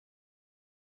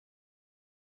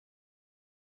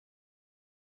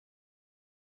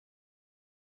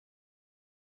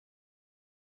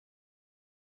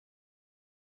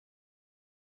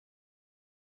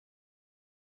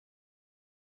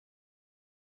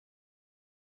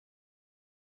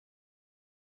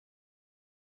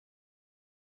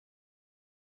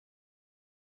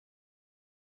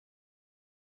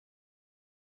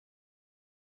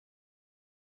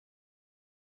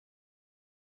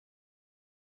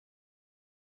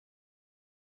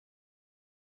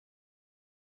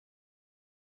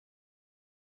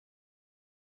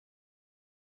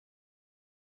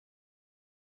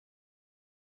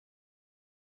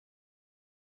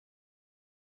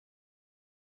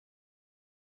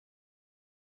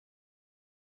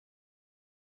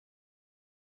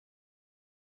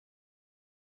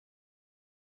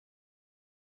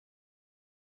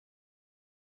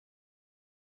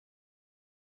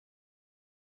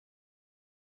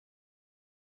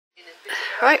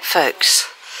Right folks,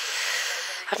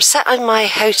 I'm sat in my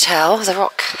hotel, the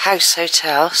Rock House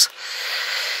Hotels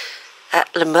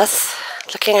at Lymouth,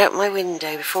 looking out my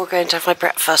window before going to have my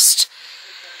breakfast.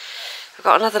 I've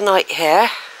got another night here,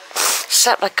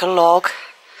 slept like a log,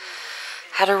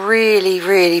 had a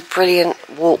really brilliant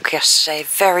walk yesterday,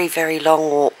 very long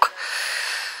walk.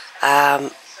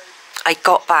 I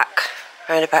got back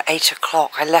around about 8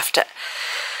 o'clock, I left at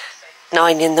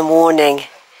 9 in the morning.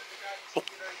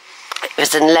 It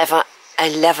was an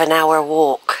 11-hour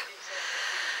walk.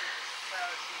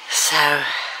 So,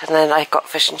 and then I got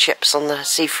fish and chips on the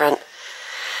seafront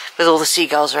with all the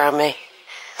seagulls around me.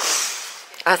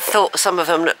 I thought some of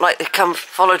them looked like they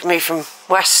followed me from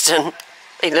Weston.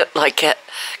 He looked like it.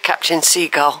 Captain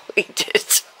Seagull. He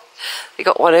did. He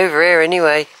got one over here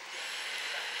anyway.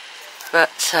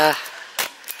 But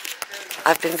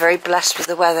I've been very blessed with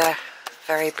the weather.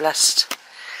 Very blessed.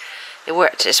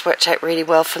 It's worked out really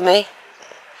well for me.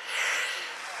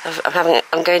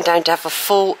 I'm going down to have a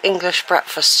full English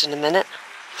breakfast in a minute.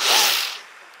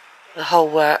 The whole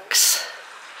works.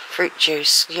 Fruit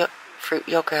juice, fruit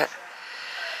yoghurt,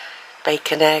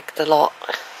 bacon, egg, the lot,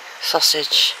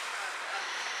 sausage.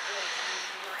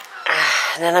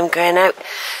 And then I'm going out.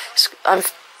 I'm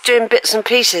doing bits and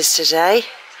pieces today.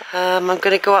 I'm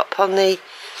going to go up on the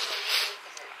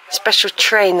special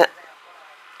train that,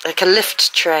 like a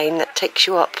lift train that takes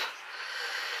you up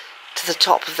to the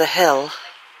top of the hill.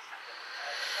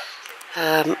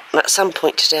 At some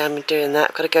point today I'm doing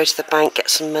that. I've got to go to the bank, get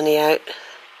some money out.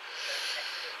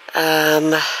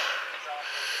 I'm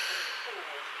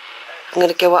going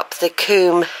to go up the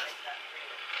Coombe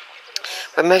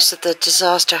where most of the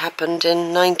disaster happened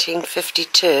in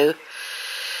 1952.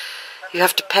 You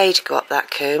have to pay to go up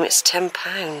that Coombe. It's £10.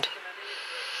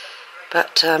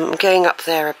 But I'm going up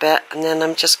there a bit, and then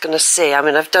I'm just going to see. I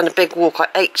mean, I've done a big walk. I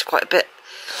ached quite a bit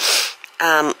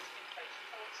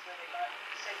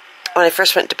when I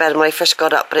first went to bed and when I first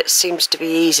got up, but it seems to be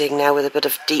easing now with a bit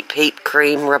of deep heat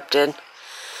cream rubbed in.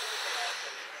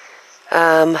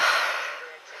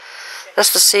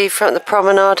 That's the seafront, the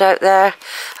promenade out there.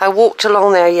 I walked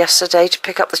along there yesterday to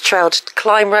pick up the trail to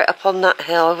climb right up on that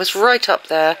hill. I was right up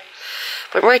there.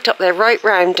 Went right up there, right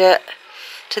round it,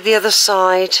 to the other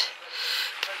side,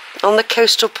 on the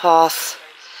coastal path.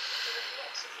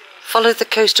 Followed the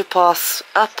coastal path,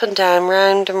 up and down,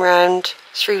 round and round,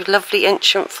 through lovely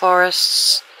ancient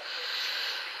forests,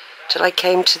 till I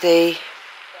came to the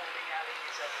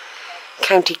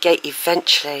county gate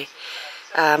eventually.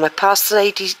 I passed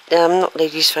the not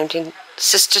ladies' fountain,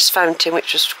 sisters' fountain,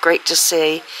 which was great to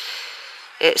see.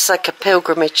 It's like a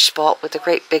pilgrimage spot with a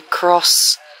great big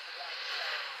cross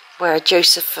where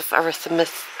Joseph of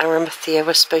Arimathea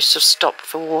was supposed to have stopped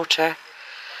for water.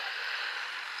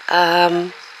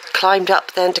 Climbed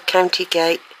up then to County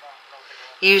Gate,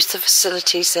 used the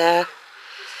facilities there,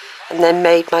 and then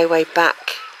made my way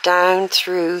back down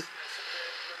through,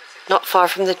 not far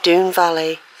from the Doon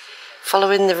Valley,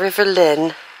 following the River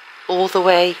Lynn all the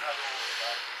way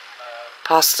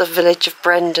past the village of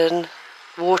Brendan,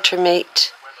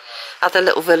 Watermeet, other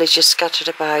little villages scattered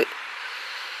about,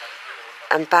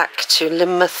 and back to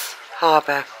Lynmouth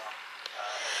Harbour.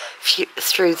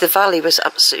 Through the valley was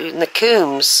absolutely in the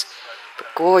Coombes, but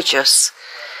gorgeous,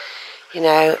 you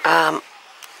know.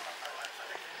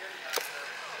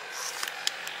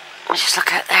 Just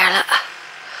look out there, look.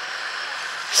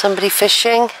 Somebody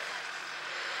fishing.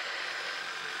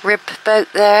 Rib boat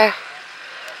there.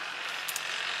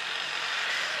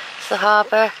 It's the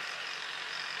harbour.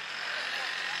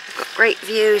 We've got great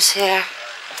views here.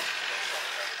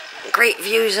 Great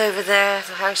views over there,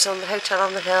 the house on the hotel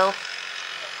on the hill.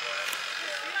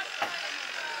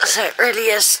 So it really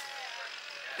is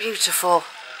beautiful.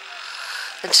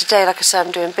 And today, like I said,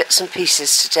 I'm doing bits and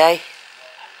pieces today.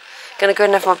 Gonna go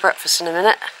and have my breakfast in a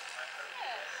minute.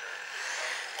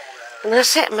 And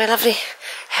that's it, my lovely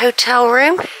hotel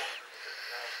room.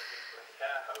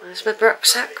 There's my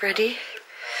rucksack ready.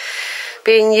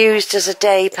 Being used as a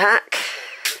day pack.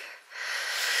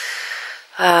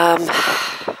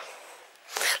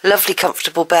 Lovely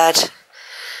comfortable bed.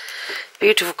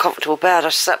 Beautiful comfortable bed.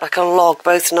 I've slept like a log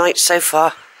both nights so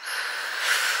far.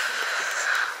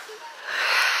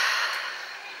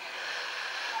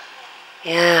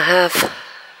 Yeah, I have.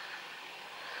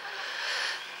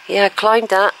 Yeah, I climbed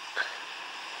that.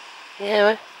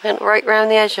 Yeah, I went right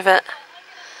round the edge of it.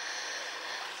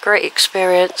 Great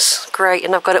experience, great,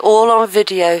 and I've got it all on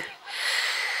video.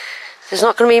 There's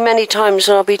not going to be many times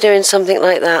when I'll be doing something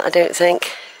like that, I don't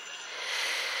think.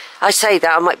 I say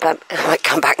that, I might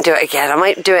come back and do it again. I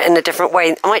might do it in a different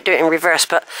way. I might do it in reverse,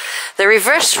 but the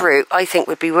reverse route I think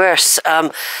would be worse.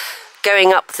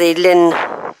 Going up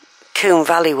the Coombe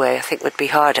Valley way I think would be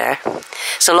harder.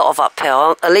 It's a lot of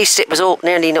uphill. At least it was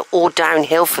nearly all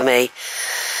downhill for me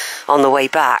on the way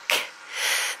back.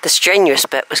 The strenuous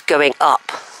bit was going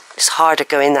up. It's harder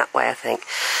going that way, I think.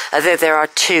 Although there are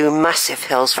two massive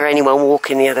hills for anyone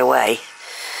walking the other way.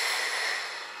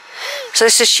 So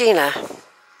this is Sheila.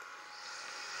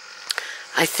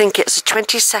 I think it's the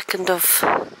 22nd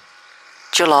of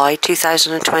July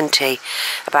 2020,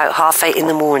 about 8:30 in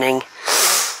the morning.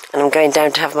 And I'm going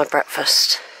down to have my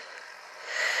breakfast.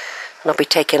 And I'll be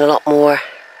taking a lot more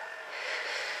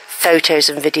photos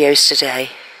and videos today.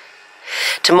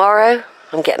 Tomorrow,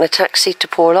 I'm getting a taxi to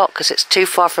Porlock because it's too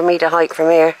far for me to hike from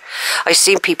here. I've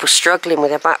seen people struggling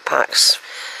with their backpacks.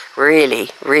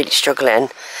 Really, really struggling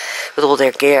with all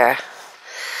their gear.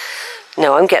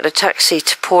 No, I'm getting a taxi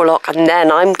to Porlock and then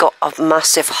I've got a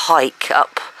massive hike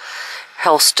up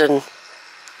Helston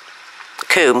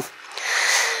Coombe.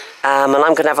 And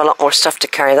I'm going to have a lot more stuff to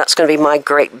carry. That's going to be my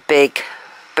great big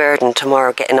burden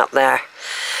tomorrow, getting up there.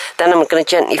 Then I'm going to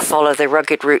gently follow the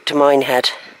rugged route to Minehead.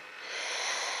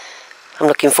 I'm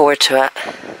looking forward to it.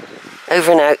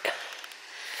 Over and out.